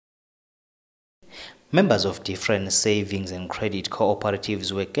Members of different savings and credit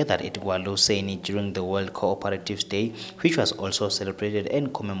cooperatives were gathered at Kwaluseni during the World Cooperatives Day, which was also celebrated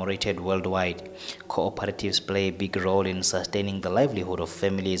and commemorated worldwide. Cooperatives play a big role in sustaining the livelihood of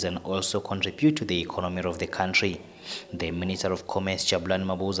families and also contribute to the economy of the country. The Minister of Commerce, Jabulani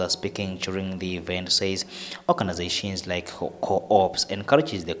Mabuza, speaking during the event, says organizations like co-ops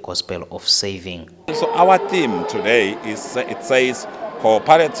encourages the gospel of saving. So our theme today is, it says,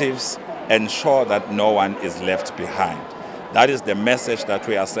 cooperatives ensure that no one is left behind. That is the message that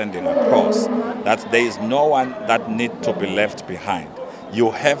we are sending across, that there is no one that needs to be left behind.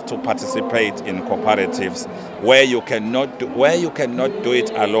 You have to participate in cooperatives where you cannot do it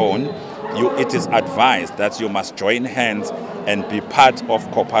alone. It is advised that you must join hands and be part of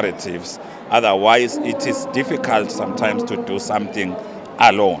cooperatives. Otherwise, it is difficult sometimes to do something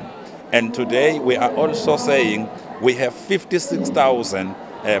alone. And today we are also saying we have 56,000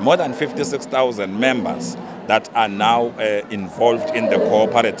 more than 56,000 members that are now involved in the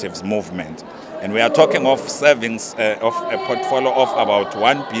cooperatives movement. And we are talking of savings of a portfolio of about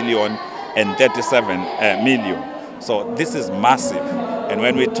 1,037,000,000. So this is massive. And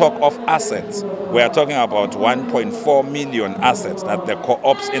when we talk of assets, we are talking about 1.4 million assets that the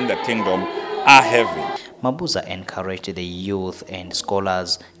co-ops in the kingdom are having. Mabuza encouraged the youth and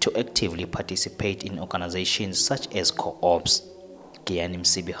scholars to actively participate in organizations such as co-ops.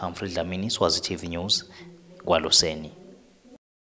 Humphrey Dlamini, Swazi TV News, Kwaluseni.